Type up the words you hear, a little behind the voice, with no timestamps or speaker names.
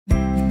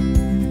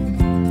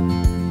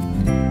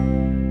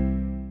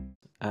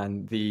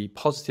and the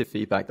positive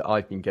feedback that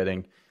I've been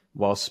getting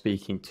while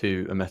speaking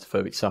to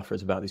emetophobic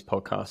sufferers about these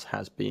podcasts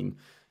has been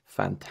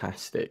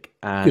fantastic.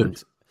 And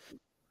Good.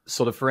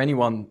 sort of for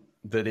anyone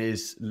that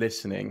is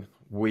listening,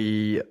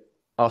 we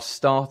are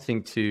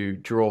starting to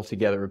draw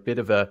together a bit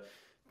of a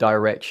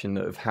direction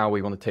of how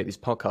we want to take these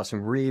podcasts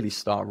and really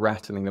start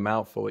rattling them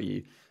out for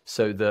you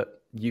so that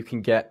you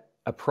can get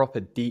a proper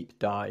deep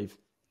dive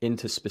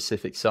into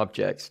specific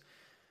subjects.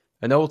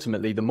 And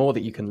ultimately, the more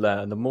that you can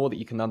learn, the more that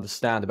you can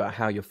understand about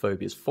how your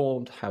phobia is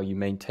formed, how you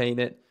maintain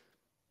it,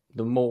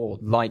 the more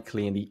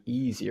likely and the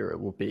easier it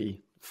will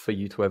be for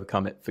you to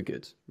overcome it for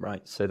good,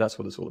 right? So that's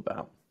what it's all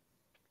about.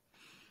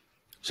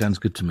 Sounds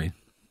good to me.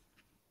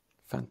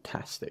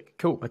 Fantastic.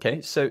 Cool.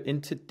 Okay. So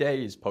in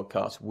today's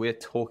podcast, we're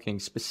talking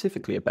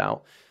specifically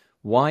about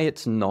why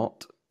it's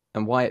not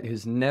and why it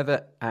has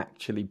never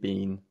actually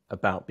been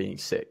about being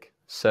sick.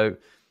 So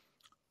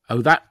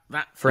that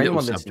for little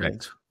anyone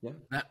subject,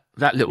 listening,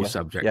 that little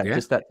subject, yeah,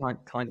 just that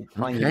tiny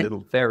Okay.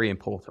 little, very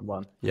important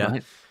one. Yeah.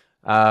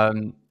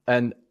 Right.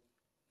 And,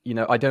 you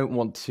know, I don't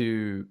want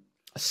to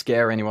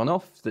scare anyone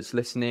off that's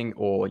listening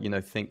or, you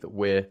know, think that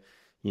we're,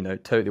 you know,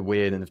 totally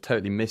weird and have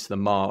totally missed the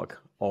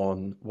mark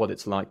on what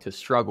it's like to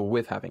struggle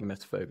with having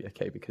emetophobia,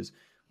 okay? Because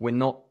we're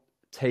not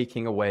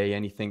taking away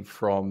anything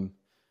from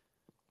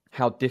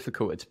how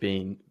difficult it's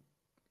been,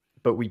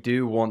 but we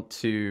do want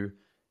to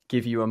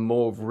give you a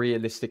more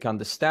realistic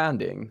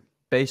understanding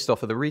based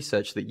off of the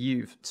research that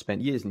you've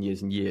spent years and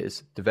years and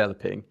years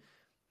developing.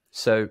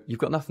 So you've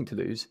got nothing to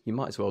lose. You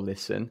might as well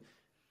listen.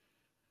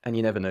 And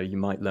you never know, you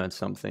might learn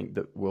something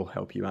that will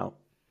help you out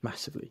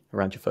massively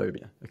around your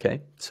phobia,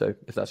 okay? So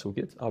if that's all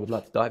good, I would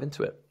like to dive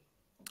into it.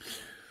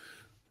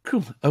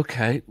 Cool.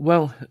 Okay.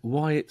 Well,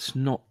 why it's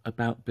not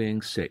about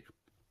being sick.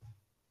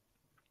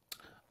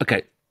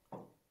 Okay.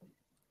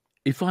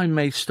 If I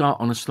may start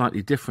on a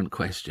slightly different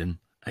question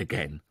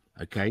again,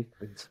 okay?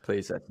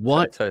 Please.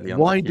 Why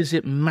Totally does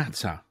it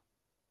matter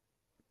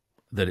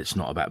that it's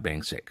not about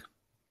being sick?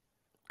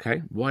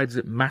 Okay. Why does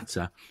it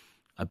matter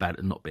about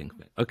it not being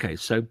sick? Okay.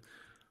 So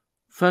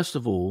first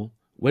of all,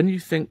 when you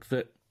think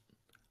that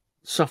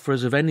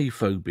sufferers of any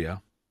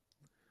phobia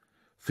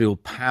feel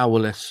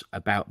powerless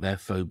about their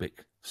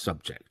phobic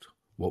subject,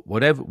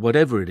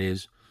 whatever it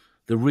is,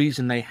 the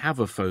reason they have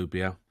a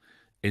phobia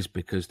is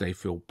because they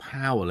feel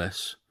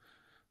powerless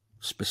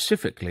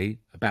specifically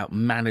about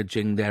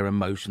managing their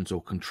emotions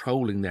or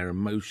controlling their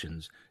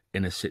emotions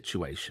in a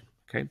situation.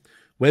 Okay,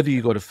 whether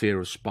you've got a fear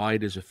of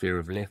spiders, a fear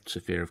of lifts,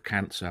 a fear of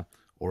cancer,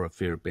 or a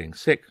fear of being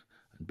sick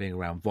and being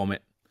around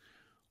vomit,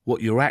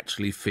 what you're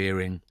actually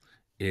fearing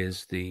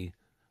is the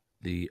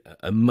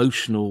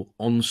emotional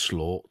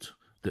onslaught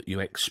that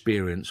you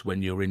experience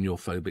when you're in your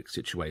phobic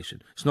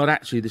situation. It's not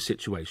actually the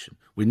situation.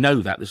 We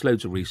know that. There's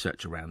loads of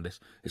research around this.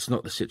 It's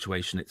not the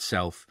situation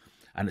itself,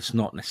 and it's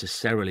not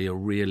necessarily a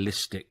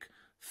realistic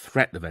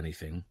threat of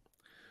anything,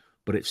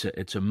 but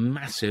it's a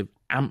massive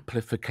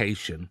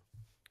amplification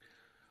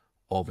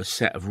of a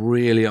set of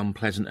really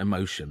unpleasant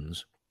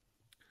emotions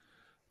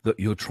that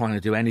you're trying to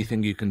do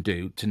anything you can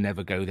do to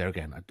never go there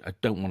again. I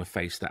don't want to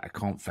face that. I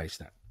can't face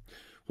that.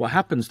 What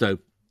happens, though,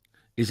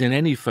 is in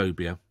any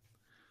phobia,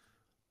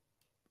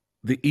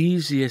 the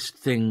easiest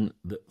thing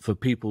for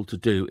people to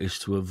do is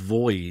to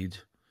avoid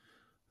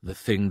the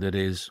thing that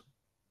is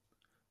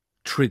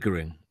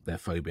triggering their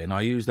phobia. And I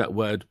use that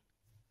word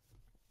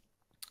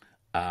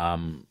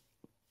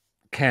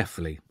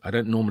carefully. I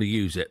don't normally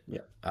use it,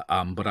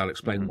 but I'll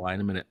explain why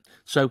in a minute.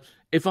 So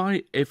if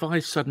I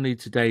suddenly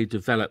today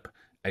develop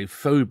a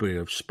phobia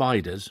of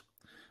spiders,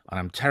 and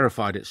I'm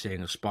terrified at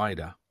seeing a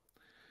spider,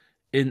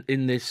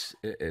 in this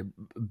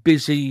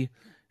busy,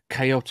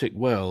 chaotic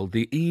world,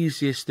 the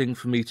easiest thing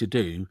for me to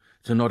do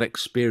to not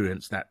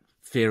experience that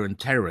fear and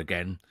terror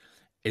again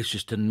is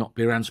just to not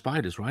be around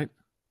spiders, right?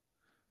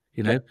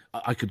 You know,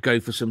 I could go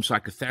for some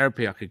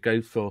psychotherapy, I could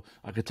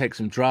take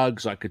some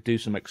drugs, I could do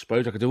some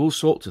exposure, I could do all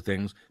sorts of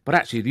things, but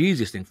actually the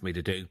easiest thing for me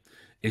to do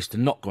is to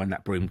not go in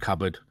that broom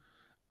cupboard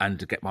and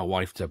to get my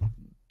wife to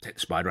take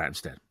the spider out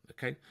instead,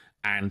 okay?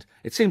 And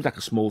it seems like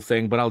a small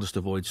thing, but I'll just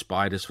avoid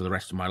spiders for the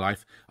rest of my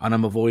life, and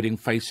I'm avoiding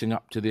facing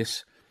up to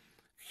this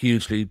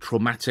hugely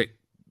traumatic,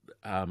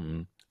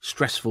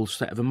 stressful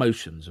set of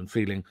emotions and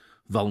feeling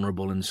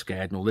vulnerable and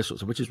scared and all this sort of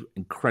stuff, which is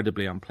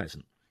incredibly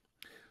unpleasant.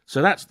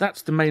 So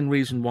that's the main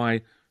reason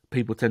why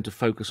people tend to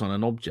focus on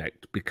an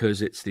object,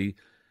 because it's the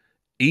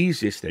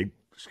easiest thing.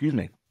 Excuse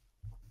me.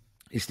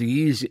 It's the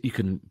easiest. You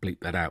can bleep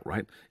that out,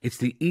 right? It's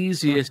the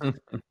easiest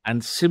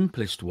and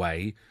simplest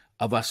way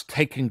of us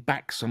taking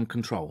back some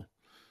control.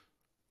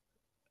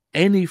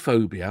 Any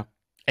phobia,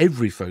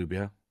 every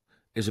phobia,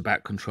 is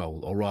about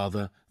control, or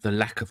rather the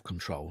lack of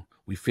control.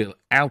 We feel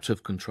out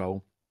of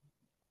control.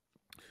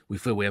 We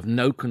feel we have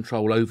no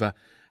control over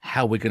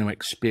how we're going to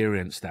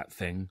experience that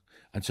thing,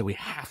 and so we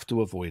have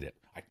to avoid it.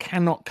 I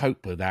cannot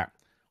cope with that.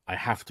 I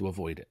have to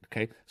avoid it,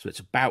 okay? So it's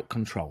about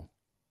control.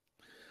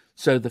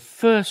 So the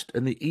first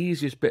and the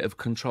easiest bit of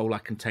control I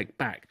can take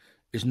back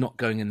is not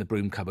going in the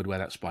broom cupboard where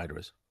that spider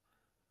is.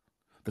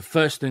 The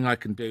first thing I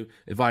can do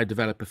if I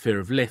develop a fear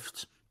of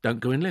lifts, don't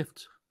go in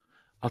lifts.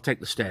 I'll take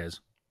the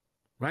stairs,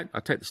 right?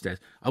 I'll take the stairs.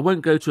 I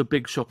won't go to a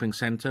big shopping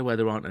centre where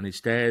there aren't any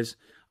stairs.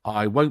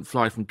 I won't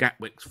fly from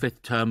Gatwick's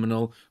 5th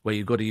terminal where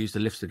you've got to use the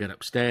lifts to get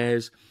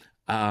upstairs.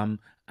 And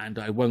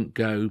I won't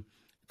go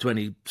to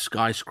any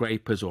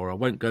skyscrapers, or I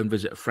won't go and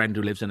visit a friend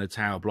who lives in a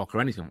tower block or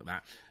anything like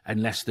that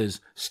unless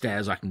there's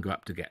stairs I can go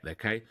up to get there,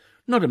 okay?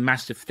 Not a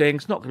massive thing.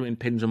 It's not going to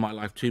impinge on my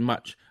life too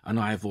much, and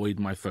I avoid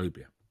my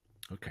phobia,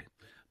 okay?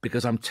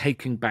 Because I'm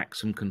taking back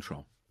some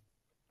control.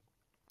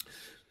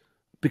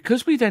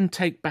 Because we then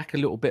take back a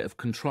little bit of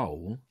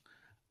control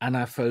and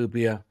our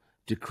phobia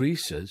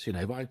decreases, you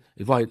know,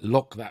 if I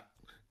lock that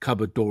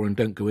cupboard door and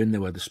don't go in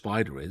there where the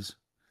spider is,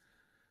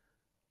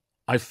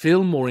 I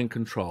feel more in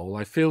control,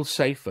 I feel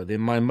safer, then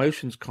my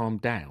emotions calm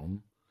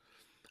down,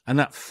 and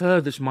that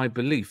furthers my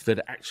belief that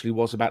it actually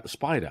was about the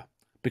spider.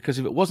 Because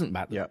if it wasn't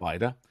about the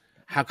spider,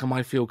 how come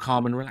I feel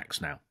calm and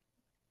relaxed now?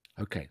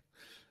 Okay,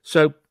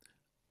 so,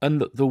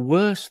 and the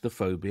worse the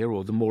phobia,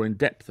 or the more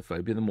in-depth the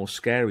phobia, the more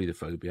scary the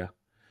phobia,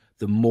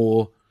 the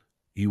more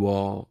you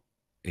are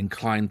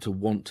inclined to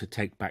want to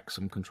take back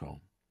some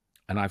control.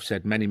 And I've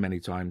said many, many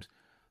times,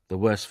 the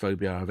worst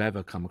phobia I've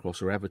ever come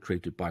across or ever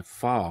treated by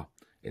far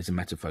is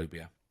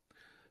emetophobia.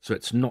 So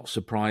it's not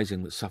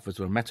surprising that sufferers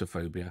of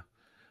emetophobia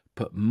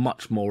put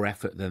much more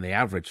effort than the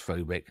average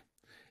phobic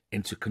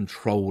into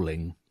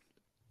controlling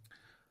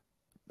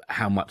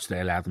how much they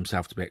allow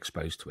themselves to be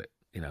exposed to it.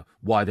 You know,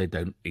 why they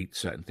don't eat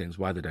certain things,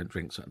 why they don't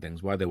drink certain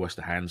things, why they wash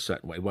their hands a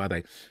certain way, why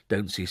they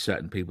don't see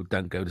certain people,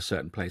 don't go to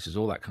certain places,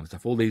 all that kind of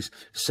stuff. All these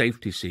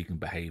safety-seeking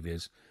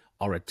behaviours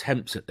are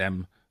attempts at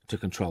them to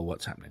control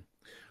what's happening.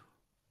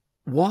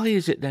 Why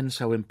is it then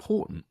so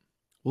important?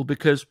 Well,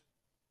 because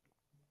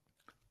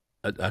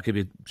I'll give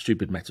you a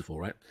stupid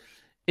metaphor, right?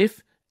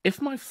 If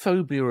my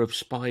phobia of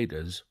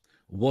spiders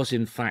was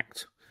in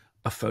fact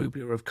a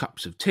phobia of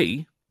cups of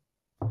tea,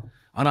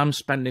 and I'm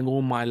spending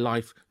all my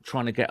life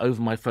trying to get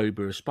over my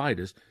phobia of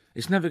spiders,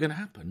 it's never going to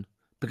happen,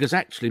 because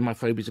actually my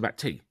phobia is about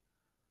tea.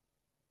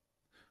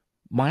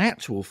 My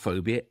actual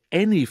phobia,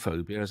 any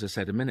phobia, as I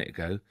said a minute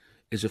ago,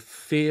 is a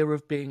fear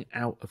of being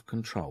out of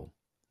control.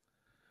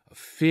 A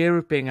fear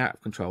of being out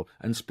of control,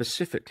 and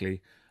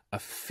specifically a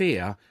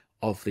fear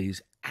of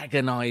these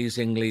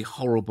agonizingly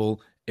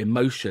horrible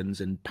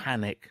emotions and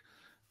panic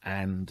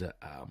and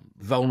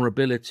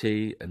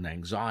vulnerability and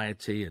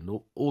anxiety and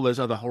all those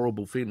other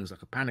horrible feelings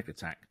like a panic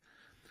attack.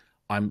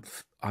 I'm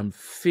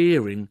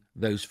fearing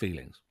those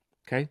feelings,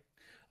 okay?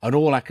 And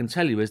all I can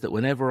tell you is that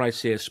whenever I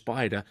see a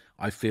spider,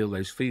 I feel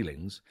those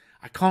feelings.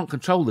 I can't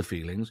control the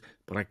feelings,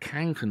 but I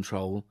can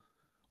control,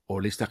 or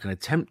at least I can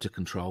attempt to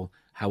control,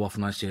 how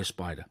often I see a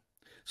spider.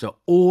 So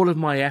all of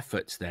my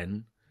efforts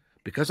then,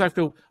 because I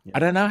feel, I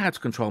don't know how to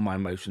control my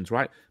emotions,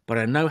 right? But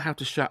I know how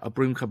to shut a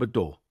broom cupboard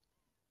door.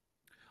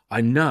 I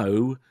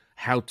know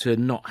how to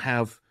not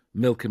have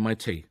milk in my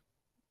tea,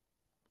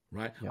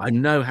 right? I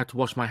know how to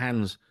wash my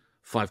hands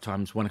 5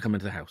 times when I come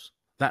into the house.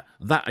 That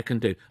I can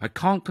do. I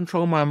can't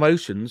control my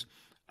emotions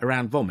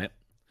around vomit,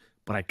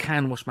 but I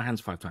can wash my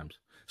hands 5 times.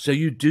 So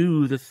you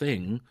do the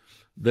thing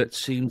that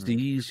seems the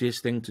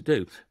easiest thing to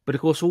do. But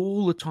of course,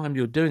 all the time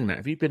you're doing that,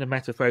 if you've been a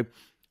emetophobe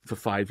for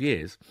 5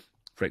 years,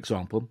 for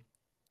example,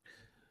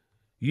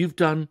 you've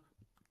done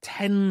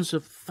tens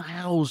of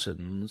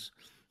thousands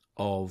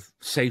of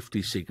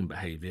safety-seeking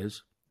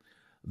behaviours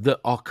that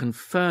are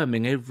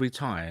confirming every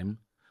time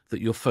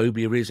that your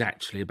phobia is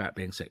actually about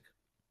being sick,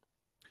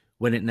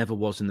 when it never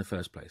was in the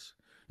first place.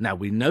 Now,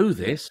 we know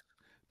this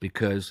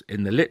because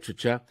in the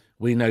literature,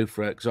 we know,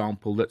 for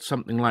example, that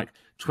something like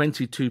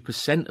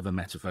 22% of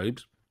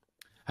emetophobes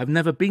have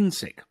never been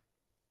sick.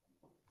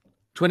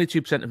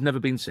 22% have never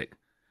been sick.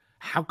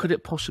 How could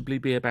it possibly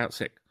be about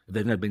sick if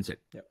they've never been sick?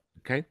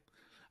 Okay.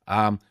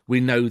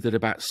 We know that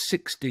about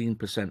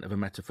 16% of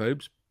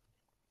emetophobes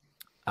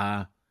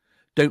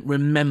don't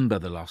remember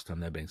the last time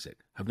they're being sick,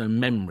 have no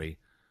memory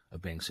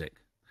of being sick.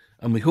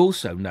 And we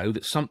also know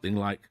that something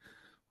like,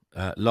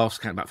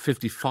 last count, about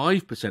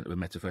 55% of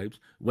emetophobes,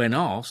 when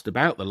asked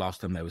about the last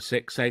time they were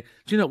sick, say,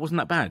 do you know, it wasn't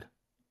that bad.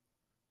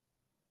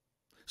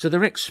 So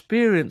their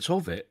experience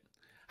of it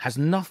has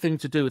nothing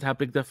to do with how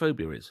big their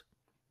phobia is.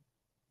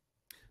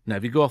 Now,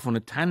 if you go off on a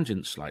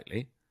tangent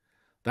slightly,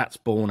 that's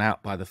borne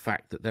out by the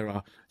fact that there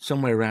are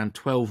somewhere around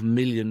 12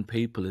 million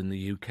people in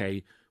the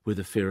UK with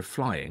a fear of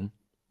flying,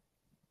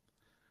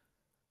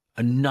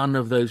 and none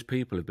of those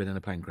people have been in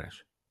a plane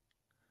crash.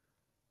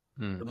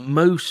 The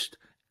most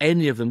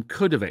any of them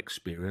could have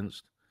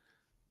experienced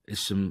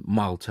is some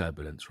mild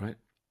turbulence, right?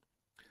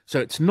 So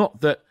it's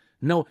not that,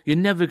 no, you're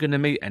never going to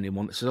meet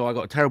anyone that says, oh, I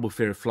got a terrible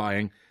fear of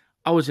flying.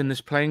 I was in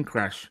this plane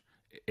crash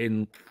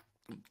in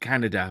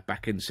Canada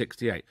back in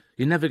 '68.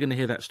 You're never going to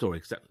hear that story,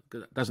 because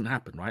that doesn't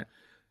happen, right?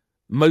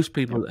 Most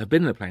people that have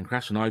been in a plane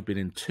crash, and I've been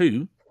in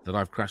 2 that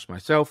I've crashed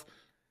myself,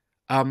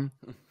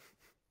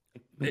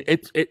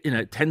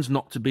 it tends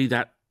not to be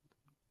that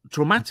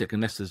traumatic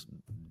unless there's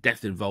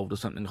death involved or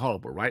something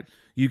horrible, right?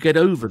 You get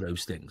over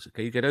those things,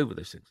 okay? You get over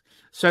those things.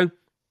 So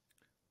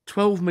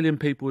 12 million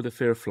people with a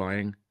fear of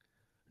flying,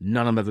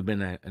 none of them have ever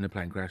been in a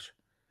plane crash.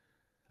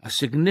 A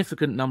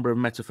significant number of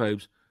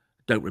emetophobes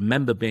don't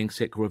remember being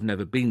sick, or have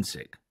never been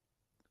sick.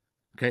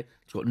 Okay,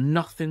 it's got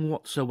nothing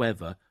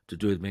whatsoever to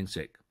do with being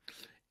sick.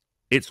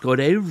 It's got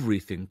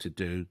everything to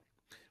do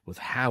with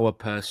how a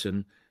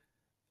person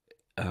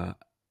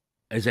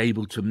is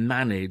able to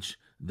manage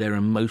their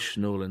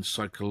emotional and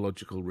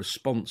psychological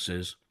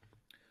responses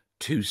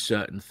to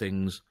certain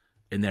things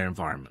in their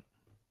environment.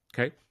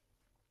 Okay,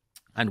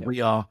 and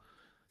we are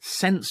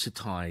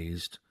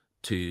sensitized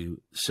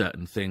to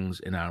certain things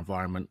in our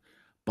environment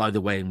by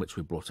the way in which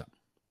we're brought up.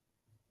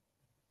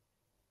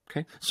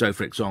 Okay, so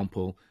for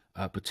example,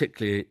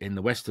 particularly in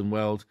the Western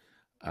world,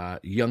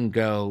 young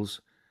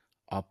girls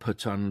are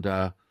put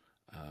under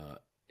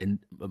in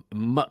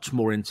much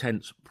more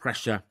intense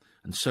pressure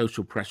and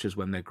social pressures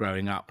when they're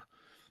growing up,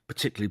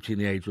 particularly between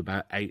the age of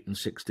about 8 and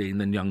 16,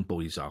 than young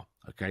boys are.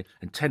 Okay,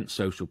 intense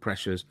social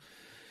pressures,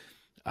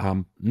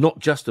 not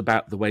just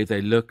about the way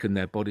they look and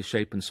their body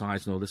shape and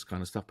size and all this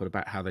kind of stuff, but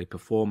about how they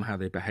perform, how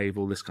they behave,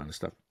 all this kind of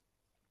stuff.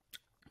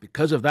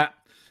 Because of that,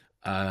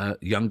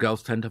 young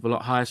girls tend to have a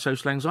lot higher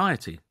social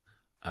anxiety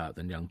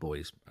than young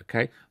boys.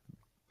 Okay,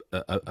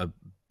 a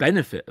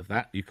benefit of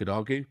that, you could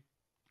argue,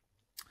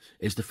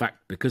 is the fact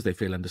because they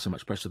feel under so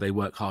much pressure, they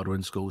work harder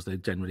in schools, they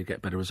generally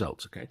get better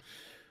results. Okay,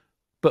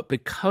 but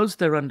because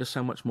they're under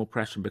so much more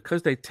pressure, and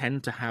because they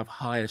tend to have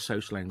higher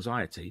social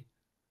anxiety,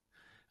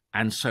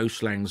 and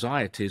social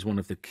anxiety is one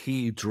of the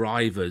key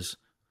drivers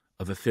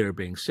of a fear of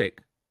being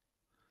sick,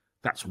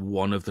 that's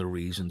one of the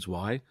reasons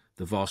why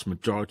the vast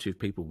majority of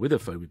people with a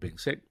phobia of being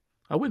sick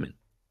are women.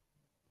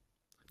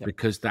 Yep.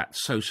 Because that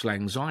social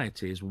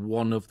anxiety is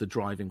one of the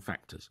driving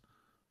factors.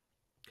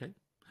 Okay.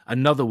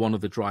 Another one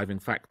of the driving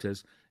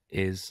factors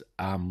is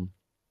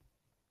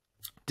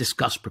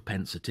disgust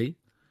propensity,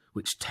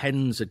 which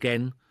tends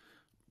again,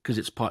 because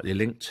it's partly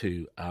linked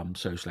to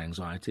social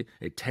anxiety,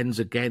 it tends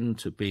again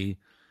to be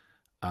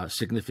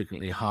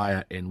significantly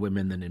higher in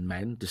women than in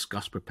men.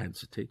 Disgust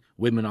propensity.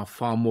 Women are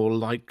far more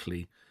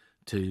likely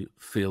to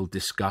feel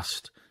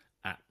disgust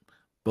at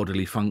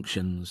bodily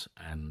functions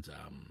and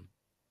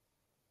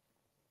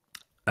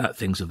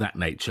things of that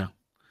nature.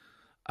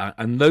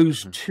 And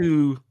those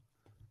two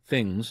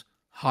things,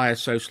 higher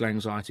social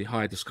anxiety,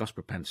 higher disgust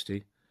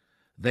propensity,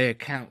 they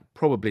account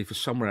probably for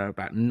somewhere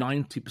about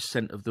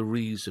 90% of the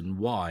reason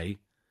why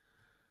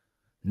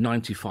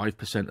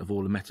 95% of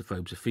all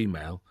emetophobes are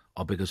female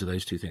are because of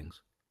those two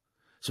things.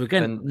 So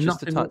again, and just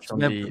to touch on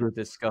the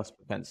disgust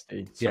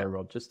propensity, sorry,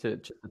 Rob, just to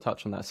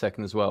touch on that a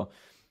second as well,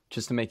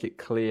 just to make it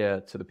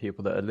clear to the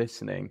people that are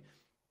listening,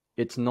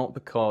 it's not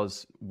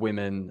because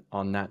women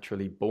are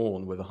naturally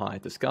born with a high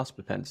disgust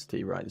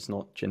propensity, right? It's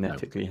not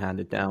genetically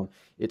handed down.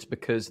 It's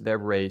because they're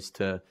raised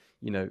to,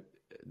 you know,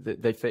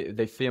 they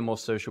fear more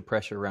social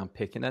pressure around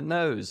picking their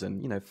nose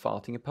and, you know,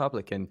 farting in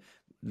public, and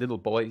little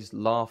boys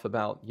laugh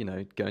about, you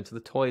know, going to the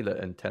toilet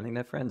and telling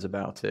their friends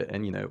about it,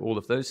 and, you know, all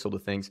of those sort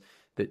of things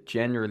that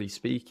generally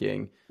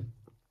speaking,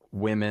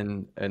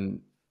 women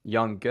and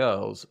young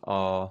girls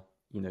are,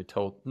 you know,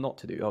 told not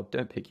to do. Oh,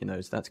 don't pick your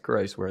nose, that's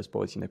gross. Whereas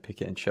boys, you know,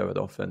 pick it and show it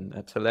off, and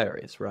that's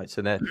hilarious, right?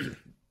 So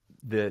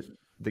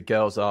the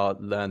girls are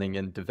learning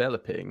and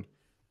developing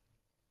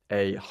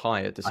a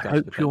higher disgust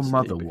propensity. I hope your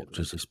mother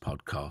watches this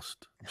podcast,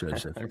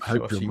 Joseph. I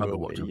hope your mother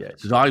watches it,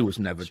 because I was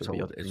never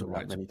told it's all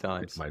right to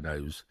pick my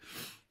nose.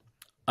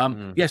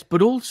 Yes,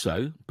 but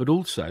also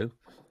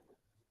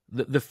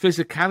the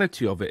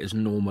physicality of it is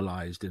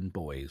normalized in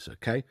boys.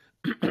 Okay,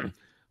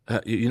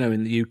 you know,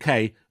 in the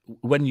UK,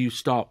 when you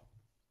start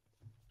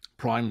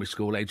primary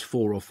school, age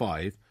 4 or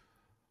 5,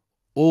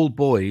 all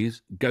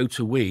boys go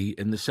to wee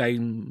in the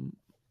same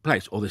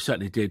place, or they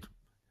certainly did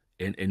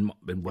in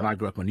when I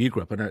grew up and you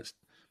grew up. I know it's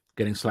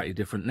getting slightly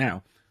different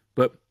now,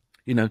 but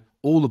you know,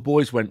 all the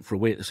boys went for a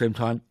wee at the same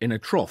time in a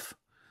trough.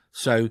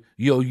 So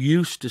you're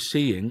used to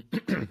seeing,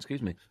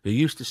 excuse me, you're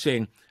used to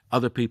seeing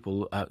other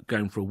people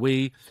going for a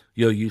wee.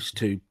 You're used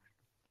to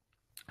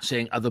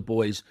seeing other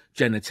boys'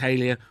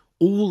 genitalia.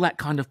 All that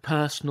kind of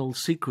personal,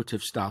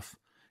 secretive stuff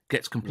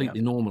gets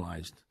completely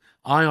normalized.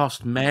 I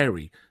asked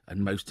Mary,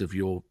 and most of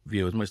our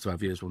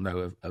viewers will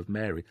know of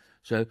Mary.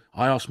 So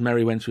I asked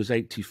Mary when she was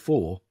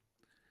 84,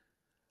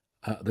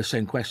 the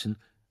same question.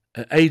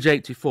 At age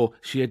 84,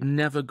 she had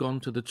never gone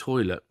to the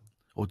toilet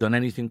or done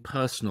anything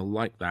personal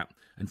like that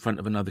in front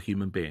of another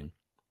human being.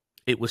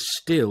 It was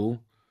still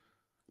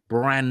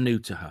brand new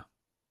to her.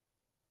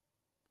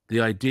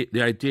 The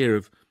idea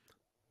of,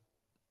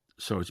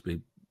 sorry to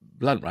be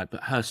blunt, right,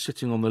 but her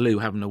sitting on the loo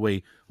having a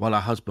wee while her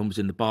husband was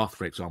in the bath,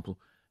 for example,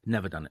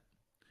 never done it.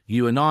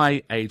 You and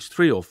I, age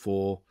 3 or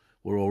 4,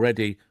 were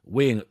already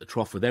weeing at the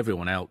trough with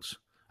everyone else.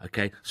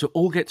 Okay, so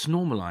all gets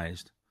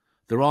normalized.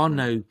 There are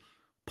no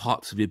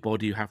parts of your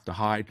body you have to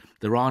hide.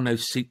 There are no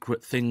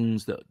secret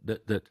things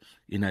that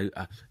you know,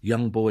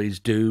 young boys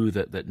do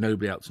that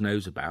nobody else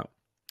knows about.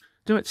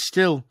 So it's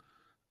still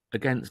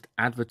against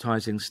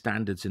advertising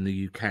standards in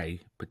the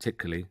UK,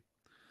 particularly,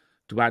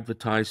 to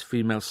advertise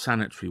female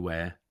sanitary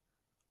wear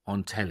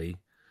on telly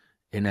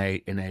in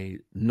a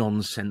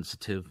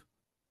non-sensitive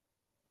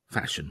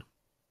fashion.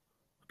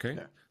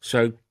 Okay,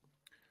 so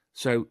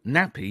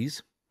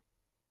nappies.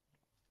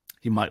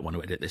 You might want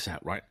to edit this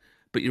out, right?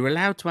 but you're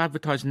allowed to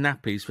advertise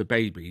nappies for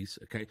babies,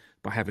 okay,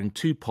 by having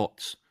 2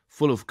 pots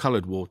full of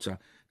coloured water,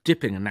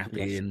 dipping a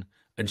nappy in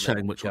and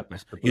showing which one's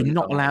best. You're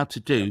not allowed to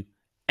do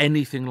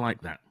anything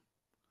like that.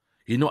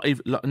 You're not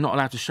even not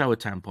allowed to show a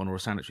tampon or a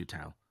sanitary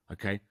towel,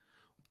 okay?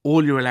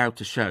 All you're allowed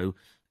to show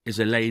is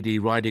a lady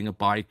riding a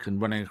bike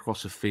and running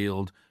across a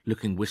field,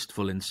 looking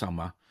wistful in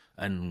summer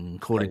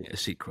and calling it a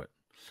secret.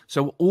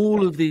 So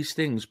all of these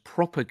things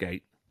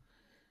propagate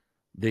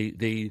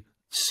the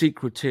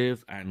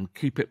secretive and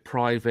keep it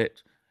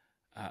private,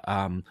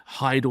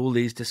 hide all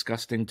these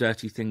disgusting,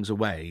 dirty things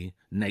away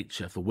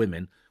nature for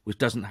women, which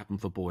doesn't happen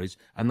for boys.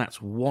 And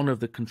that's one of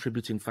the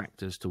contributing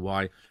factors to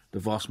why the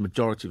vast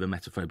majority of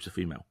emetophobes are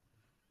female.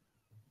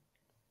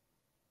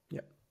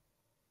 Yeah.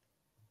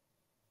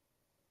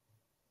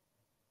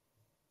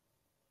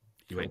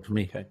 You wait for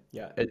me. Okay.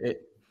 Yeah.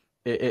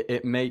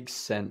 It makes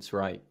sense,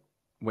 right,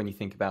 when you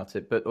think about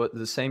it. But at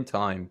the same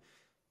time,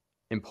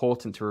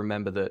 important to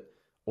remember that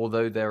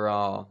although there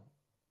are,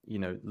 you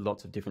know,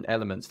 lots of different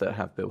elements that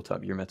have built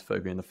up your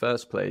emetophobia in the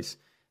first place,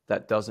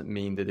 that doesn't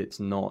mean that it's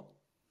not.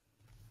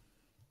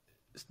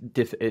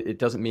 It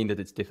doesn't mean that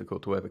it's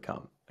difficult to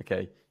overcome.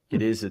 Okay,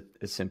 it is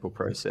a simple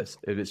process.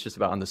 It's just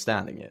about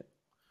understanding it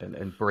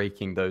and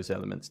breaking those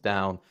elements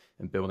down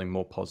and building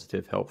more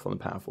positive, helpful, and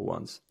powerful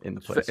ones in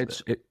the place.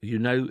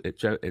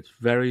 It's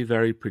very,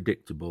 very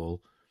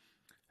predictable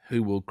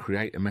who will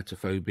create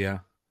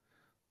emetophobia.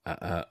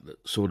 The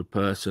sort of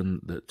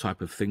person, the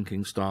type of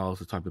thinking styles,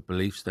 the type of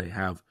beliefs they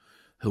have,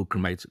 who'll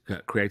create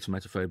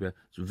emetophobia.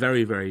 It's a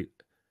very, very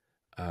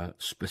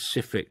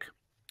specific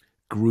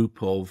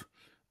group of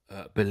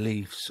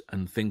beliefs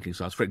and thinking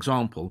styles. For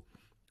example,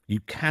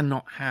 you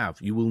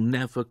will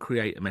never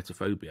create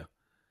emetophobia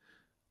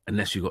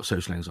unless you've got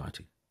social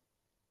anxiety.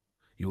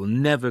 You will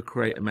never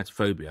create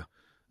emetophobia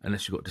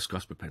unless you've got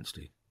disgust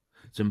propensity.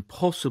 It's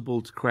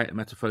impossible to create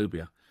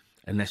emetophobia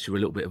unless you're a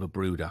little bit of a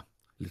brooder,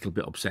 a little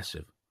bit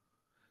obsessive.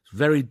 It's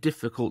very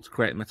difficult to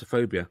create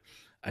emetophobia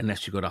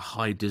unless you've got a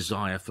high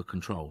desire for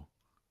control.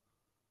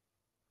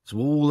 So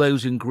all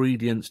those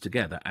ingredients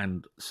together,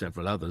 and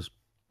several others,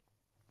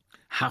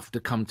 have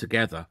to come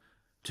together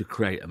to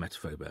create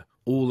emetophobia.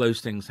 All those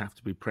things have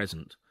to be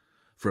present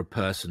for a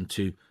person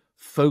to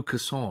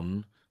focus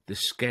on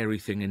this scary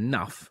thing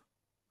enough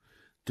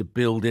to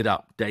build it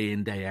up day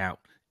in, day out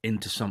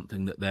into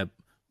something that they're,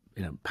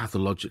 you know,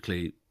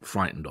 pathologically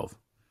frightened of.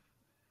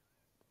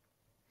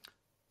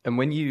 And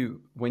when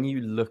you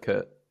look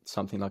at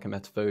something like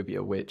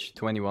emetophobia, which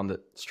to anyone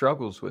that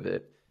struggles with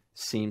it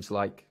seems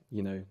like,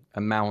 you know,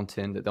 a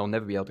mountain that they'll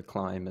never be able to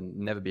climb and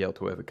never be able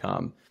to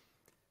overcome.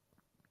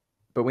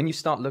 But when you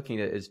start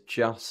looking at it as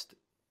just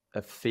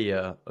a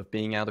fear of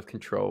being out of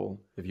control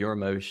of your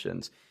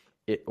emotions,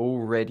 it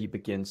already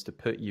begins to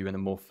put you in a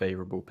more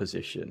favorable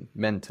position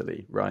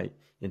mentally, right?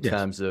 In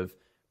terms of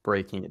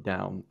breaking it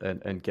down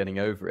and getting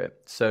over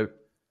it. So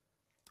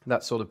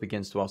that sort of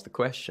begins to ask the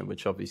question,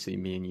 which obviously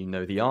me and you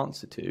know the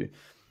answer to,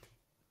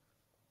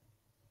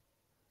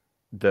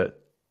 that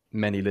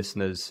many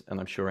listeners, and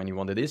I'm sure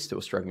anyone that is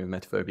still struggling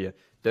with emetophobia,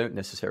 don't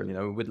necessarily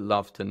know. Would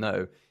love to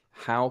know,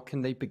 how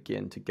can they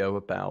begin to go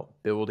about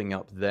building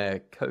up their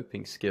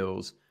coping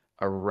skills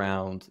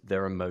around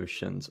their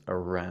emotions,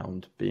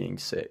 around being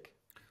sick?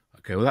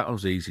 Okay, well, that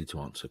was easy to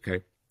answer,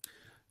 okay?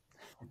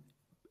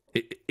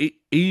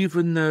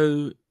 Even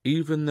though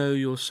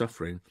you're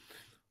suffering,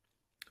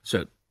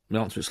 so the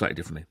answer is slightly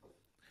differently.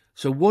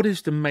 So what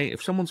is the main,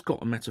 if someone's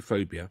got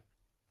emetophobia,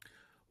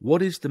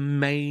 what is the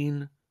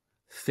main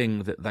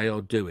thing that they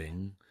are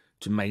doing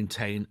to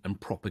maintain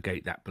and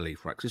propagate that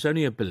belief, right? Because it's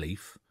only a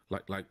belief,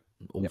 like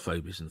all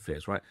phobias and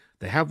fears, right?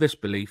 They have this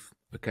belief,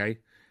 okay?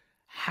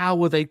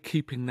 How are they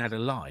keeping that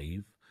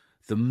alive?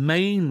 The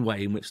main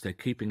way in which they're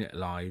keeping it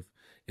alive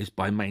is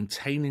by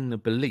maintaining the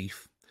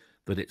belief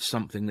that it's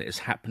something that is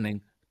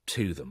happening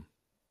to them.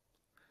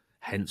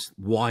 Hence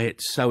why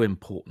it's so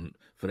important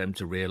for them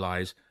to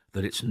realize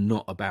that it's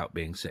not about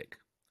being sick.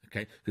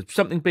 Okay, because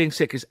something being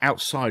sick is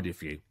outside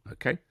of you.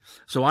 Okay,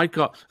 so I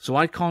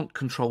can't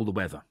control the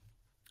weather.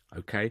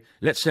 Okay,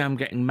 let's say I'm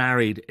getting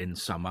married in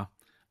summer,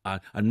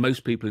 and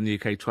most people in the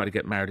UK try to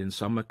get married in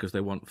summer because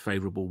they want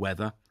favourable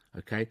weather.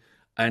 Okay,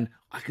 and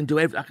I can do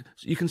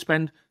you can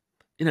spend,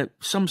 you know,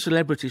 some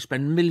celebrities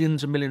spend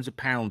millions and millions of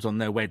pounds on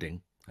their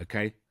wedding.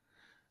 Okay,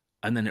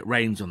 and then it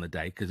rains on the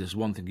day because there's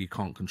one thing you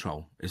can't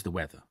control is the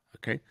weather.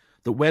 Okay,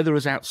 the weather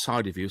is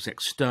outside of you; it's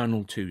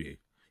external to you.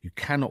 You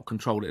cannot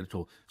control it at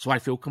all. So I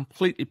feel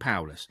completely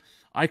powerless.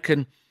 I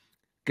can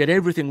get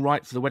everything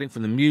right for the wedding,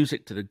 from the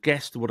music to the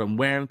guests, to what I'm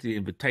wearing, to the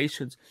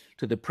invitations,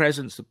 to the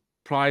presents, the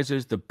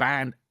prizes, the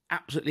band,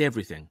 absolutely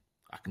everything.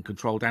 I can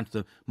control down to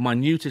the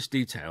minutest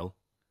detail,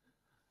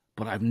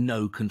 but I have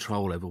no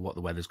control over what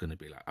the weather's going to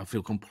be like. I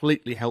feel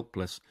completely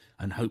helpless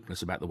and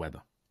hopeless about the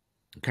weather.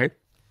 Okay?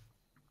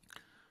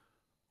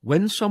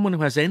 When someone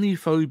who has any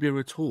phobia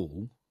at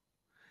all,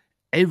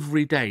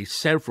 every day,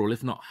 several,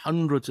 if not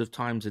hundreds of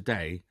times a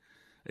day,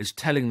 is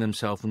telling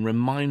themselves and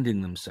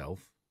reminding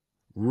themselves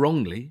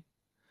wrongly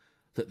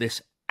that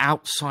this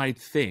outside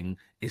thing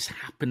is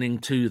happening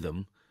to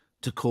them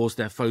to cause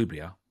their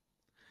phobia,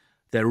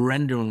 they're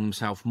rendering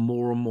themselves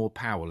more and more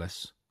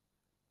powerless,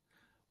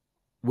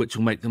 which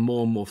will make them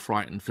more and more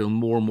frightened, feel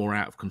more and more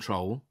out of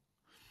control,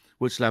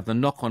 which will have the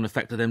knock-on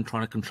effect of them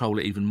trying to control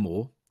it even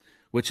more,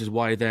 which is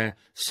why their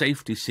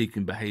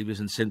safety-seeking behaviours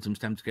and symptoms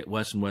tend to get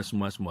worse and worse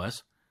and worse and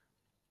worse.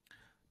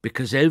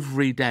 Because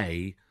every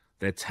day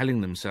they're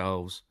telling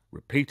themselves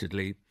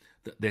repeatedly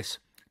that this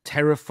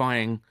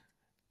terrifying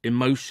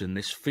emotion,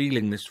 this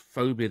feeling, this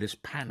phobia, this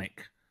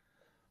panic,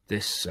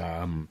 this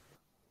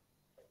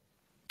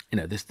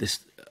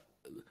this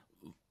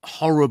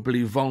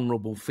horribly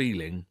vulnerable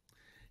feeling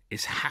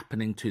is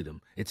happening to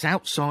them. It's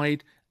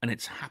outside and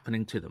it's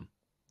happening to them.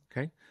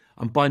 Okay?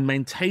 And by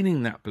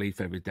maintaining that belief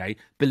every day,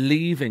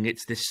 believing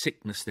it's this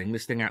sickness thing,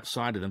 this thing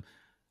outside of them,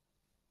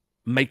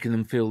 making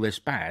them feel this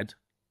bad,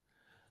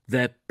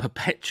 they're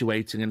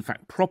perpetuating, in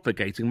fact,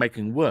 propagating,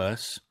 making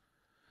worse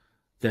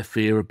their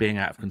fear of being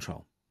out of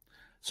control.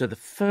 So the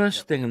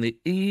first thing and the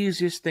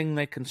easiest thing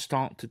they can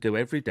start to do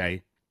every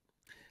day,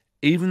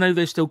 even though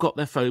they've still got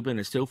their phobia and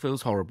it still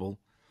feels horrible,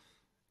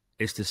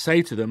 is to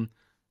say to them,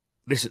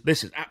 this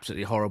is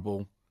absolutely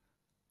horrible,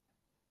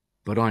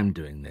 but I'm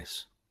doing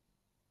this.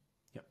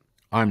 Yep.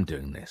 I'm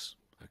doing this.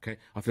 Okay?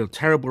 I feel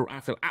terrible. I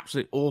feel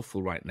absolutely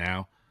awful right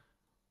now,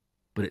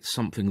 but it's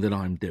something that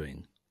I'm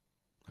doing.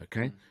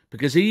 Okay?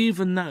 Because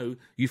even though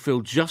you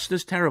feel just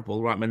as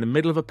terrible, right? I'm in the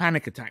middle of a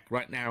panic attack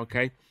right now,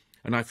 okay?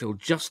 And I feel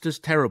just as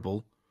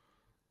terrible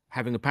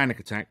having a panic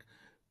attack,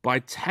 by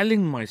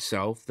telling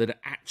myself that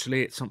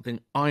actually it's something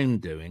I'm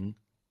doing,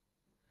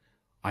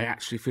 I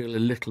actually feel a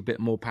little bit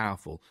more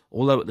powerful.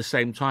 Although at the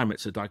same time,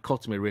 it's a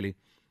dichotomy, really,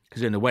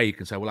 because in a way you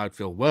can say, well, I'd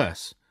feel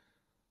worse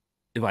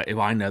if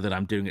I know that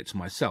I'm doing it to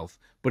myself.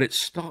 But it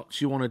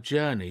starts you on a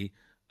journey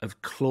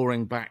of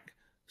clawing back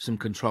some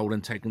control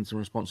and taking some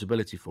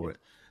responsibility for it.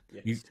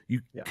 Yes.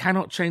 You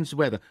cannot change the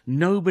weather.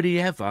 Nobody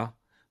ever,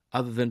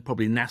 other than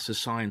probably NASA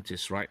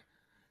scientists, right,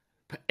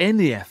 put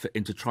any effort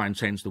into try and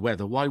change the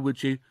weather. Why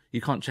would you?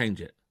 You can't change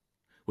it.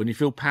 When you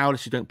feel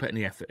powerless, you don't put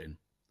any effort in.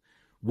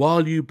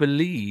 While you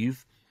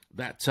believe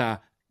that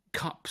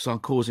cups are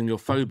causing your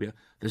phobia,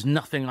 there's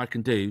nothing I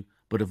can do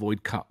but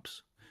avoid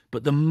cups.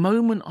 But the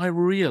moment I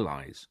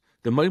realise,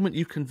 the moment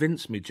you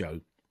convince me,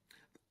 Joe,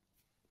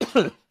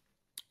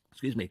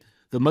 excuse me,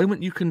 the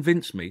moment you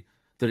convince me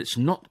that it's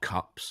not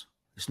cups,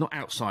 it's not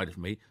outside of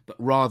me, but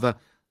rather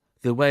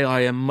the way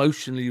I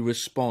emotionally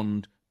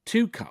respond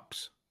to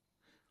cups.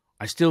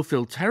 I still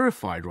feel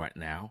terrified right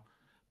now,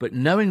 but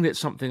knowing that it's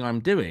something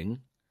I'm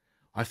doing,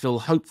 I feel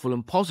hopeful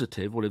and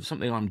positive. Well, if it's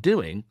something I'm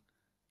doing,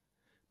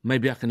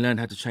 maybe I can learn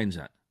how to change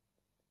that.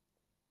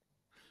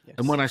 Yes,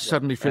 and when I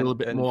suddenly feel a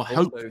bit more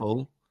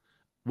hopeful,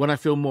 when I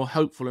feel more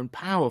hopeful and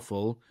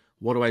powerful,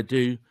 what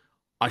do?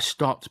 I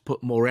start to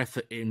put more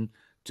effort in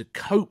to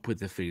cope with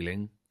the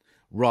feeling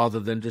rather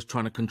than just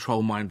trying to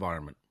control my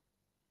environment.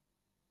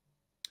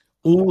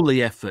 All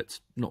the efforts,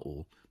 not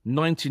all,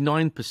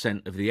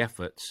 99% of the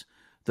efforts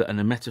that an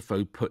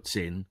emetophobe puts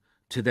in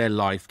to their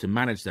life to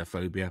manage their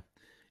phobia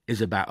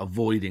is about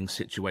avoiding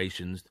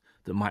situations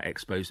that might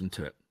expose them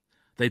to it.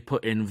 They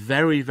put in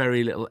very,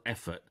 very little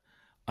effort,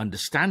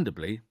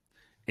 understandably,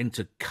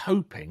 into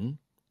coping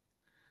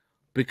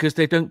because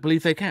they don't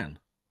believe they can.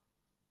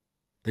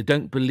 They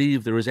don't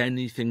believe there is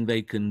anything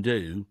they can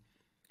do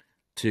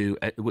to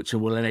which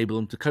will enable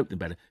them to cope them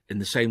better. In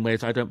the same way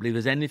as I don't believe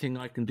there's anything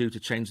I can do to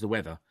change the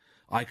weather.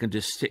 I can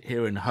just sit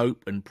here and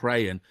hope and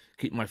pray and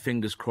keep my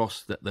fingers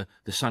crossed that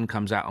the sun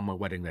comes out on my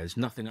wedding day. There's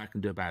nothing I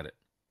can do about it.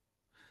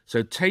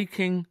 So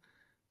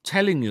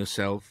telling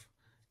yourself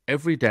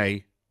every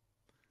day,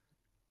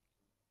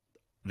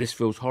 this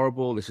feels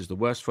horrible, this is the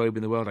worst phobia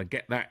in the world, I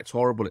get that, it's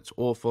horrible, it's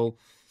awful,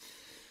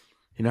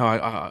 you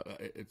know,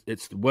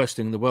 it's the worst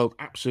thing in the world,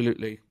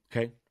 absolutely,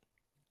 okay?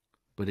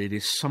 But it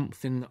is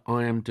something that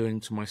I am doing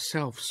to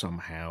myself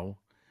somehow,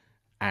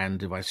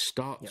 and if I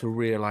start to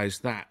realise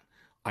that,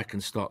 I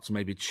can start to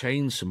maybe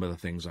change some of the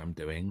things I'm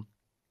doing,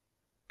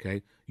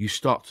 okay? You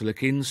start to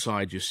look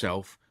inside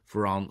yourself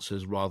for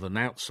answers rather than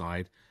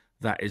outside.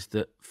 That is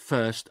the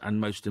first and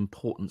most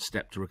important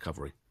step to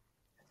recovery.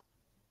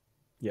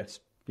 Yes.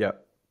 Yeah.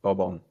 Bob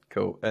on.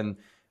 Cool. And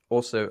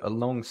also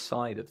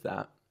alongside of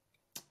that,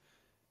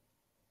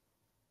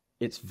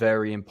 it's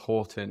very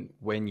important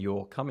when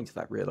you're coming to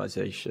that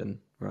realization,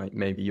 right?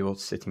 Maybe you're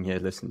sitting here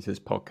listening to this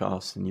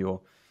podcast and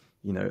you're,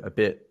 you know, a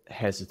bit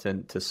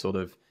hesitant to sort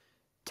of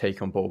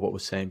take on board what we're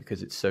saying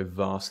because it's so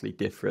vastly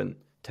different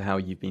to how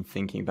you've been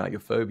thinking about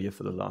your phobia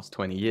for the last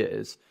 20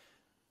 years.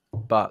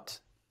 But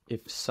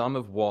if some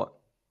of what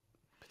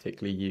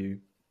particularly you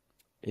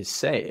is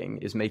saying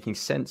is making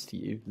sense to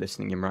you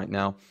listening in right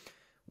now,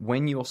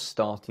 when you're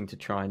starting to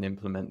try and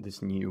implement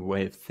this new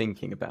way of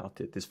thinking about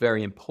it, this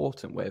very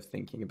important way of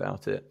thinking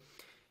about it,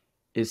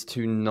 is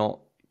to not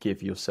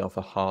give yourself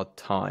a hard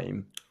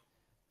time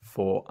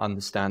for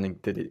understanding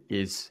that it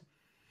is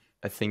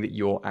a thing that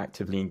you're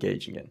actively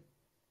engaging in.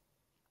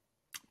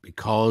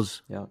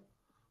 Because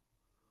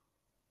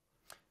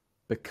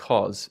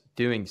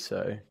doing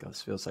so, God,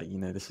 this feels like, you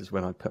know, this is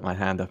when I put my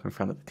hand up in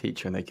front of the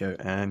teacher and they go,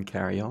 and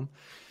carry on.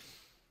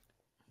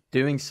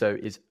 doing so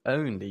is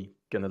only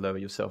going to lower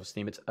your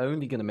self-esteem. It's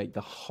only going to make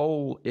the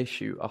whole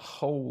issue a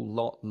whole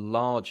lot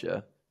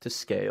larger to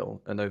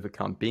scale and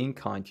overcome. Being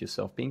kind to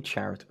yourself, being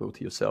charitable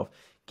to yourself,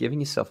 giving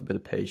yourself a bit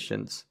of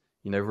patience,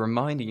 you know,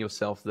 reminding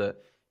yourself that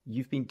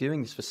you've been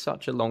doing this for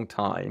such a long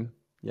time,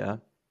 yeah,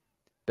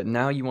 but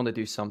now you want to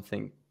do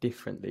something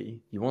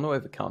differently. You want to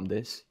overcome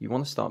this. You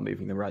want to start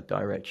moving in the right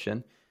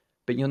direction,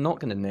 but you're not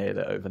going to nail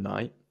it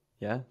overnight.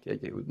 Yeah,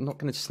 you're not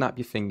going to snap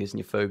your fingers and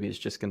your phobia is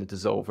just going to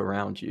dissolve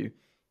around you.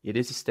 It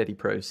is a steady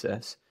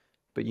process,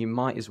 but you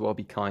might as well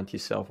be kind to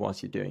yourself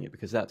whilst you're doing it,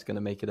 because that's going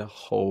to make it a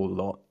whole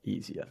lot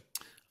easier.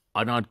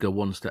 And I'd go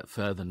one step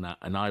further than that,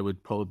 and I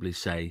would probably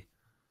say,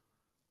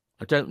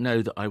 I don't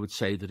know that I would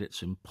say that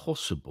it's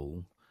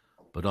impossible,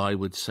 but I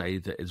would say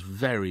that it's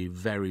very,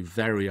 very,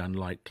 very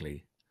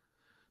unlikely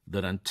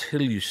that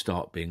until you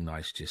start being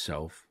nice to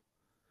yourself,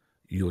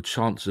 your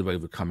chances of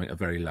overcoming it are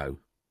very low.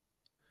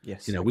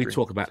 Yes, you know, we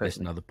talk about this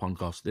in other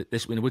podcasts.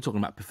 We're talking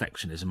about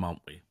perfectionism,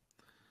 aren't we?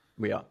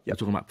 We are. Yep. We're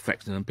talking about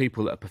perfectionism.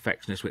 People that are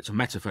perfectionists, which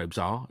emetophobes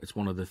are, it's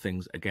one of the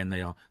things, again,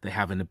 they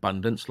have in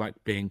abundance, like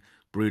being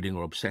brooding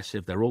or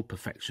obsessive. They're all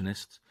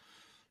perfectionists.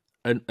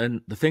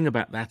 And the thing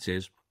about that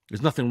is,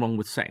 there's nothing wrong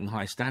with setting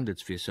high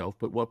standards for yourself,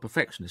 but what a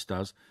perfectionist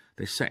does,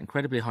 they set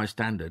incredibly high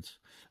standards,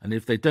 and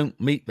if they don't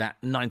meet that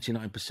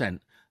 99%,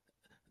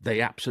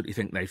 they absolutely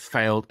think they've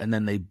failed, and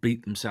then they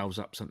beat themselves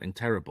up something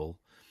terrible,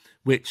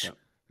 which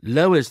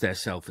lowers their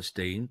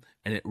self-esteem,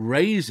 and it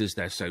raises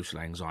their social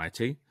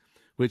anxiety,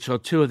 which are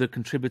two of the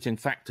contributing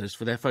factors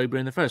for their phobia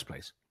in the first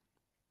place.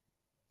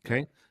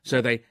 Okay?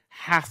 So they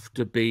have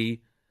to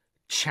be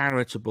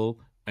charitable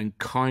and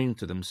kind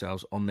to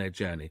themselves on their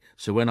journey.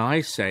 So when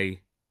I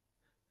say,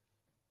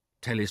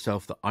 tell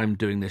yourself that I'm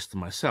doing this to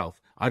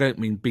myself, I don't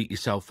mean beat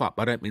yourself up.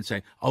 I don't mean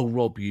saying, oh,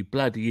 Rob, you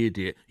bloody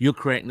idiot, you're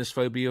creating this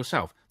phobia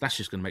yourself. That's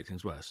just going to make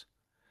things worse.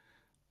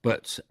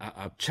 But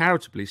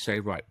charitably say,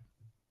 right,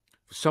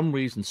 for some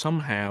reason,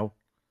 somehow,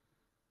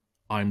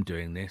 I'm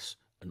doing this,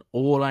 and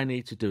all I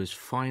need to do is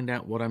find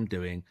out what I'm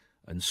doing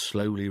and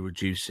slowly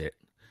reduce it,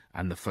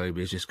 and the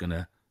phobia is just going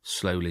to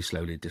slowly,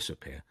 slowly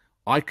disappear.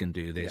 I can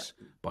do this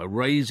by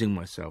raising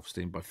my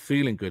self-esteem, by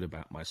feeling good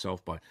about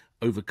myself, by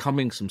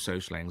overcoming some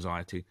social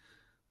anxiety,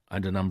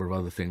 and a number of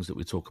other things that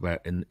we talk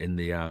about in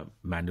the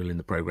manual, in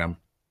the program.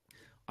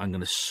 I'm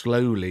going to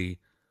slowly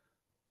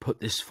put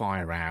this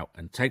fire out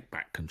and take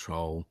back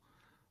control,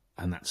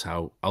 and that's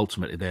how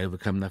ultimately they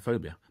overcome their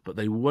phobia. But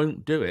they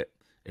won't do it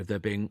if they're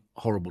being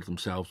horrible to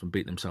themselves and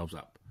beat themselves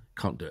up.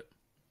 Can't do it.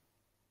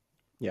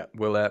 Yeah,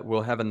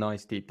 we'll have a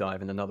nice deep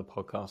dive in another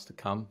podcast to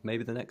come.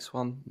 Maybe the next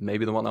one,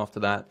 maybe the one after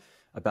that,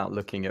 about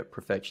looking at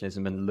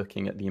perfectionism and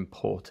looking at the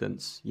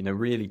importance, you know,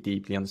 really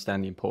deeply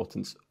understand the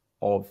importance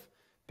of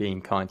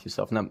being kind to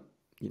yourself. Now,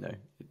 you know,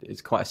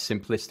 it's quite a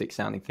simplistic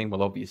sounding thing.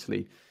 Well,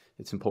 obviously,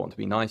 it's important to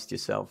be nice to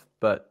yourself,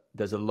 but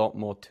there's a lot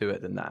more to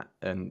it than that.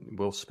 And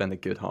we'll spend a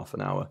good half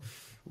an hour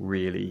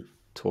really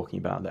talking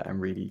about that and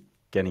really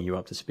getting you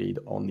up to speed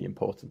on the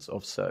importance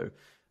of so.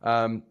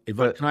 Can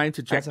I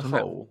interject as a on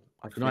whole,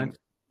 that?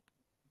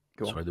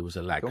 Sorry, there was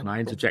a lag. Can I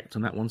interject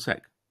on that one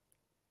sec?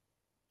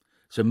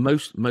 So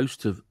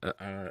most of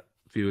our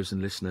viewers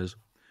and listeners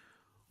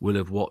will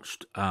have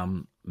watched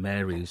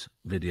Mary's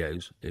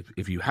videos.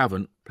 If you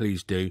haven't,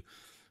 please do.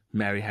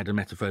 Mary had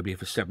emetophobia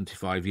for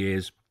 75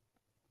 years,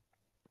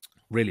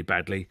 really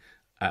badly,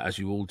 as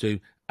you all do,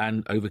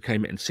 and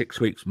overcame it in 6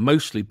 weeks,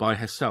 mostly by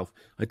herself.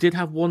 I did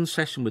have one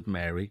session with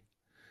Mary,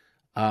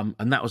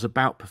 and that was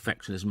about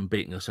perfectionism and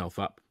beating herself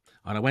up.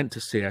 And I went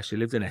to see her. She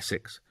lived in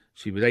Essex.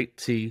 She was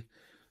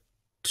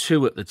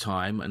 82 at the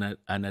time,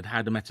 and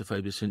had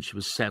emetophobia since she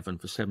was 7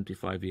 for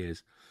 75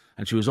 years.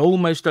 And she was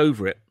almost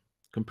over it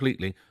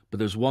completely, but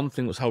there was one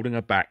thing that was holding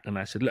her back. And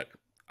I said, look,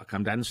 I'll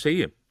come down and see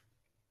you.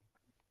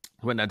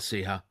 I went down to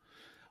see her,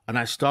 and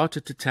I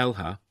started to tell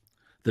her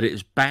that it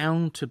is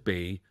bound to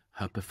be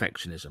her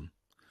perfectionism.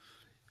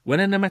 When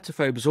an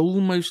emetophobe is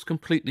almost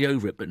completely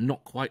over it, but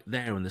not quite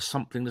there, and there's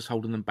something that's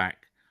holding them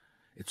back,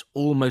 it's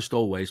almost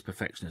always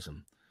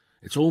perfectionism.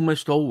 It's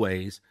almost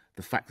always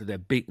the fact that they're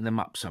beating them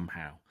up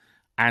somehow.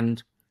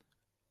 And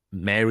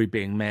Mary,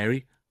 being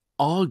Mary,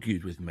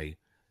 argued with me.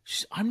 She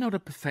said, I'm not a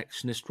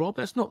perfectionist, Rob.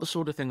 That's not the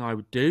sort of thing I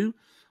would do.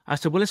 I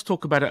said, well, let's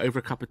talk about it over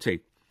a cup of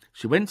tea.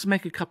 She went to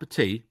make a cup of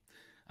tea,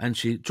 and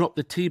she dropped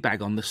the tea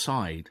bag on the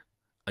side,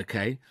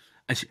 okay?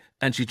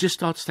 And she just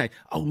started to say,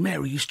 oh,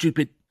 Mary, you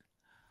stupid.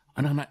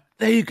 And I'm like,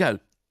 there you go.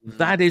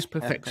 That is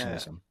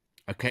perfectionism,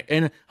 okay?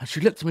 And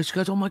she looked at me, she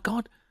goes, oh, my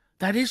God,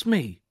 that is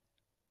me.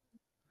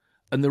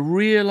 And the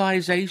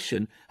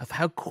realization of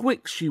how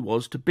quick she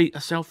was to beat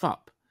herself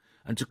up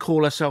and to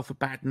call herself a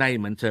bad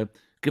name and to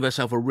give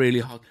herself a really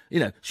hard, you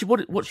know,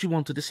 what she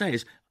wanted to say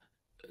is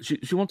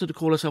she wanted to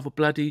call herself a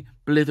bloody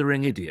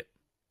blithering idiot.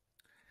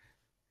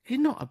 You're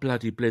not a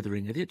bloody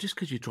blithering idiot just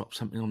because you dropped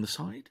something on the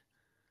side.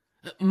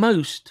 At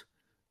most,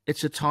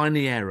 it's a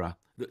tiny error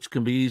that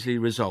can be easily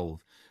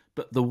resolved.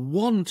 But the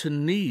want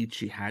and need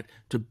she had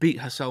to beat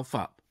herself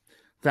up,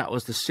 that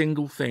was the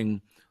single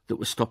thing that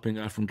was stopping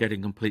her from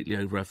getting completely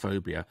over her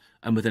phobia.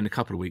 And within a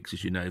couple of weeks,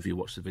 as you know, if you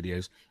watch the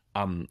videos,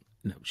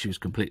 she was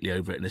completely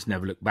over it and has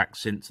never looked back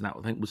since. And that,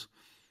 I think, was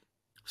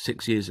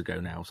 6 years ago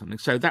now or something.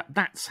 So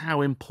that's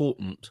how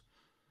important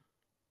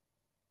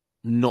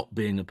not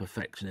being a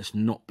perfectionist,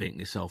 not beating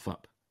yourself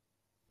up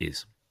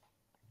is.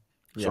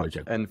 Sorry,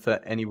 Joe. And for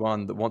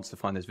anyone that wants to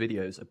find those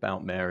videos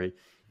about Mary,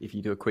 if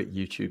you do a quick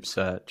YouTube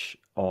search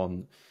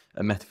on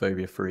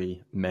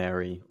Emetophobia-Free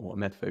Mary or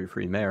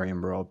Emetophobia-Free Mary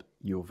and Rob,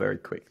 you'll very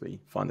quickly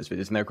find those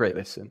videos. And they're a great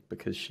listen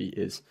because she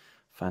is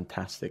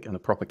fantastic and a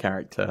proper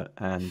character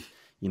and,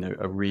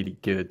 a really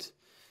good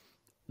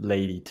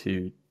lady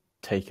to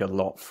take a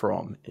lot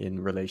from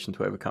in relation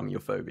to overcoming your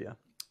phobia.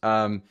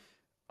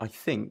 I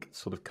think,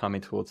 sort of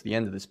coming towards the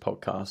end of this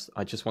podcast,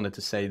 I just wanted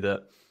to say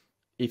that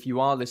if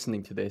you are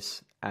listening to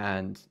this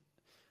and,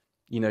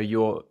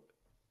 you're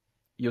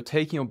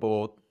taking on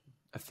board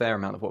a fair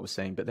amount of what we're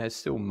saying, but there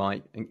still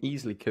might and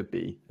easily could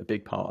be a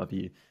big part of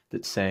you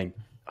that's saying,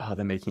 oh,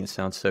 they're making it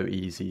sound so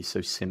easy,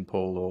 so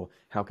simple, or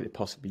how could it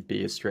possibly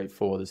be as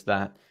straightforward as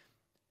that?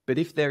 But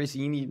if there is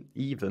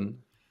even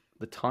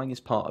the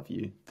tiniest part of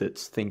you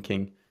that's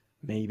thinking,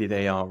 maybe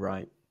they are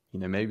right,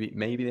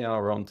 maybe they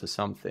are onto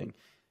something,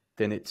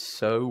 then it's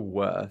so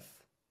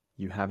worth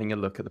you having a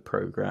look at the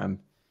program.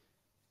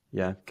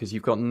 Yeah, because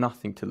you've got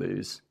nothing to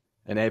lose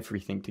and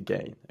everything to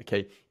gain.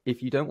 Okay,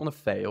 if you don't want to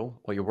fail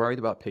or you're worried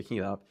about picking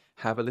it up,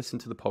 have a listen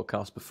to the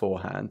podcast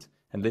beforehand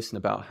and listen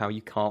about how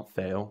you can't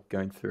fail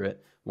going through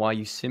it, why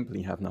you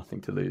simply have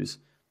nothing to lose.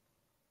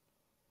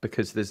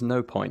 Because there's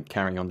no point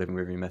carrying on living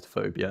with your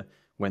emetophobia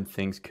when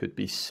things could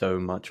be so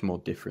much more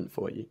different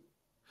for you.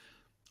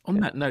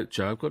 On that note,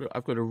 Joe,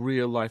 I've got a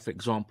real life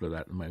example of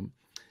that at the moment,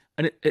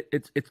 and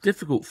it's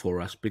difficult for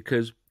us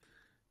because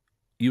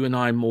you and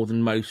I more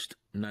than most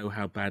know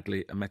how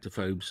badly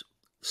emetophobes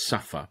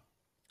suffer,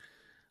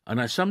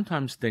 and I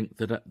sometimes think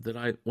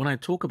that when I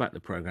talk about the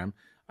program,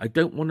 I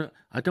don't want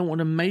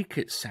to make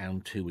it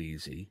sound too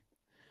easy,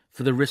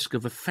 for the risk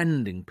of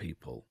offending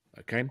people.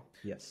 Okay.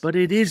 Yes. But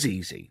it is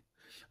easy.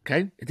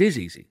 Okay. It is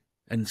easy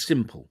and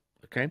simple.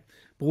 Okay.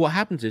 But what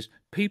happens is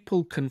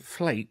people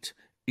conflate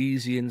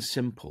easy and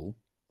simple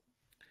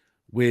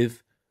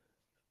with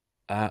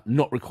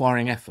not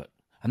requiring effort,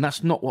 and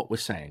that's not what we're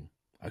saying.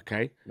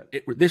 Okay. No.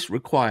 This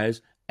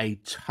requires a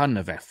ton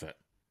of effort.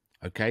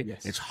 Okay.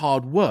 Yes. It's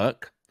hard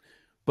work,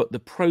 but the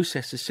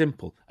process is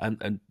simple.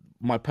 And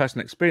my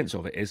personal experience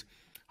of it is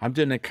I'm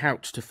doing a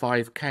couch to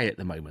 5K at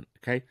the moment.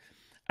 Okay.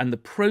 And the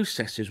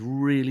process is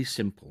really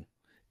simple.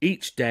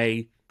 Each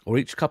day or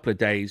each couple of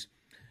days,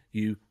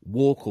 you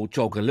walk or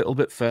jog a little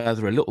bit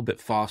further, a little bit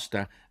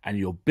faster, and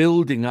you're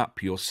building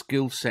up your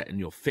skill set and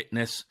your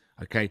fitness,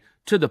 okay,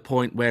 to the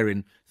point where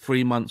in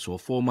 3 months or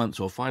 4 months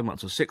or 5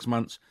 months or 6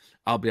 months,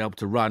 I'll be able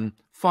to run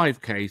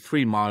 5K,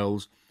 3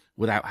 miles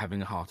without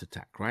having a heart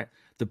attack, right?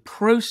 The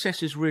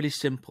process is really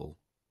simple,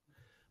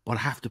 but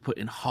I have to put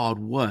in hard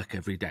work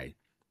every day,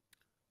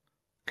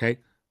 okay?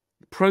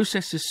 The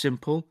process is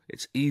simple,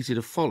 it's easy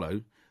to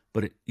follow,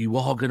 but you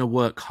are going to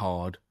work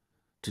hard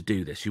to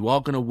do this. You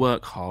are going to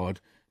work hard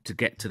to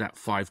get to that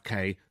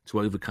 5K to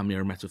overcome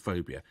your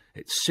emetophobia.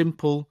 It's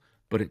simple,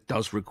 but it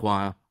does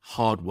require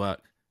hard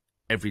work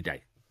every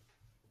day.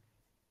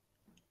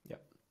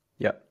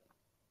 Yep.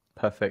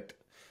 Perfect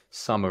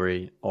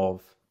summary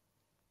of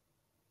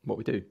what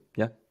we do.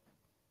 Yeah.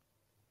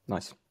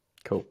 Nice.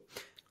 Cool.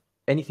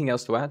 Anything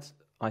else to add?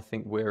 I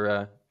think we're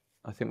there.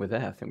 I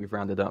think we've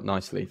rounded up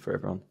nicely for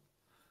everyone.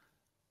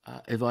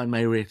 If I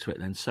may reiterate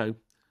then, so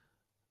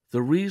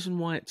the reason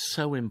why it's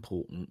so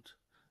important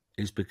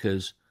is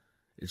because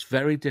it's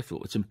very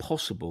difficult, it's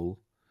impossible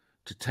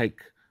to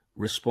take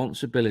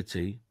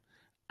responsibility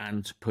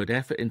and to put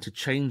effort into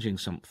changing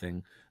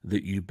something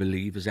that you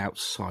believe is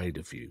outside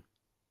of you.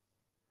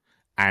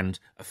 And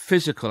a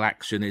physical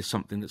action is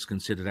something that's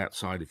considered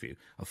outside of you.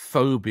 A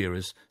phobia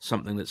is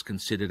something that's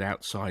considered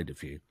outside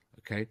of you,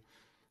 okay?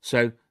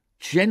 So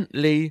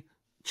gently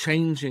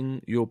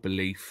changing your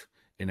belief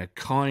in a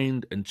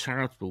kind and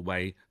charitable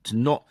way to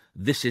not,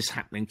 this is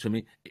happening to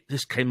me,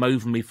 this came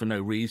over me for no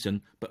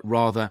reason, but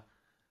rather,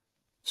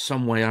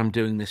 some way I'm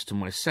doing this to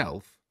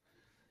myself,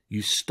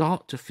 you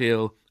start to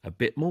feel a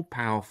bit more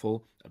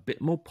powerful, a bit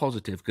more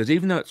positive, because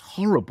even though it's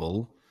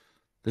horrible,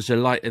 there's a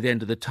light at the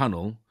end of the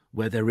tunnel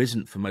where there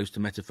isn't for most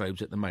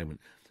emetophobes at the moment.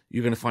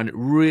 You're going to find it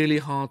really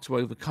hard to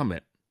overcome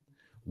it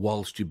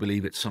whilst you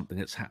believe it's something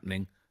that's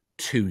happening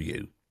to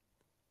you.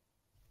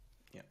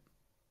 Yeah.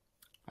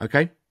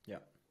 Okay? Yeah.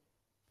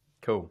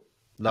 Cool.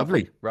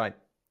 Lovely. Right.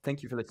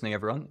 Thank you for listening,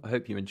 everyone. I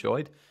hope you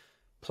enjoyed.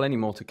 Plenty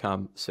more to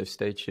come, so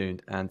stay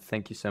tuned. And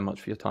thank you so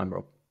much for your time,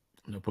 Rob.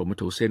 No problem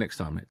at all. See you next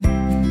time,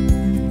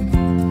 mate.